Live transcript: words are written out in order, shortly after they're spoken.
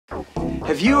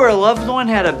Have you or a loved one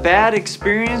had a bad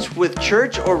experience with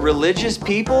church or religious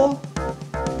people?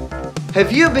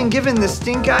 Have you been given the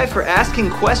stink eye for asking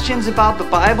questions about the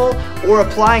Bible or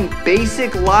applying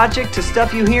basic logic to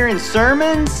stuff you hear in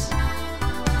sermons?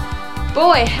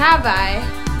 Boy, have I.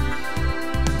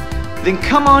 Then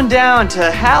come on down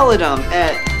to Halidom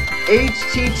at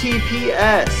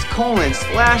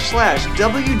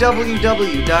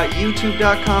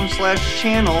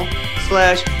https://www.youtube.com/channel/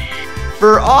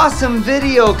 for awesome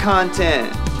video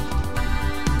content.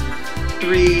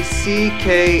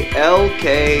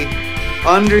 3CKLK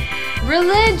under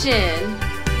Religion.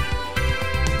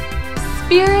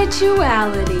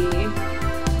 Spirituality.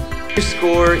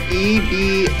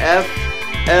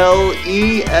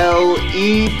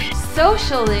 _EBFLELEP.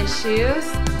 Social issues.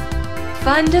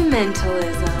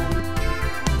 Fundamentalism.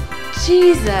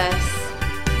 Jesus.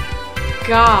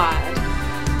 God.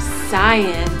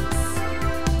 Science.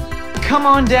 Come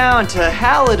on down to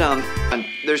Halidom.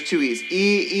 There's two E's.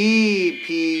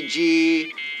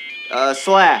 EEPG /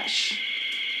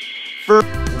 for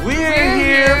we're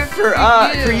here for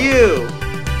you.